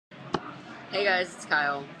Hey guys, it's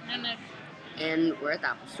Kyle, And and we're at the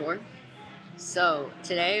Apple Store. So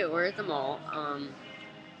today we're at the mall.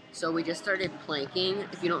 So we just started planking.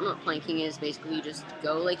 If you don't know what planking is, basically you just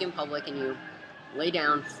go like in public and you lay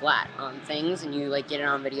down flat on things and you like get it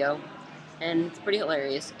on video, and it's pretty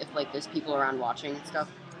hilarious if like there's people around watching and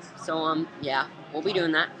stuff. So yeah, we'll be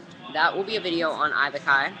doing that. That will be a video on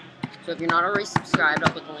iTheKai. So if you're not already subscribed,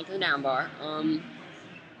 I'll put the link in the down bar.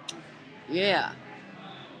 Yeah.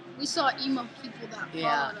 we saw emo people that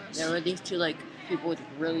Yeah, followed us. there were these two like people with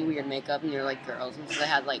really weird makeup, and they're like girls, and so they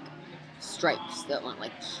had like stripes that went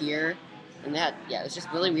like here, and they had it was just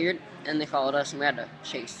really weird, and they followed us, and we had to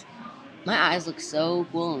chase. My eyes look so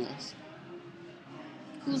cool in this.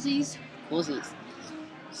 Coolsies. Coolsies.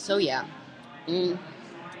 So yeah, mm,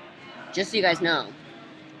 just so you guys know,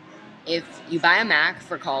 if you buy a Mac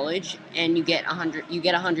for college and you get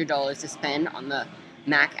 $100 to spend on the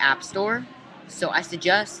Mac App Store. So I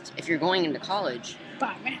suggest if you're going into college,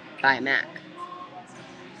 buy a Mac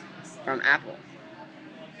from Apple.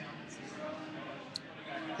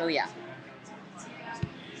 So yeah,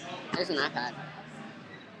 there's an iPad.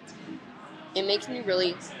 It makes me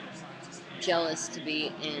really jealous to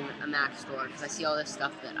be in a Mac store because I see all this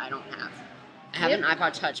stuff that I don't have. I have an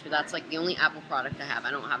iPod Touch, but that's like the only Apple product I have.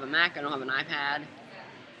 I don't have a Mac. I don't have an iPad.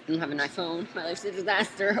 I don't have an iPhone. My life's a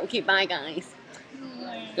disaster. Okay, bye guys.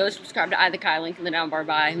 Go subscribe to iTheKai, link in the down bar.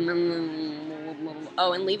 Bye.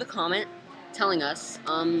 Oh, and leave a comment telling us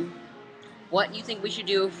what you think we should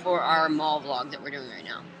do for our mall vlog that we're doing right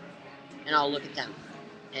now, and I'll look at them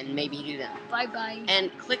and maybe do them. Bye bye.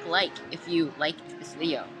 And click like if you liked this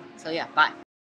video. So yeah, bye.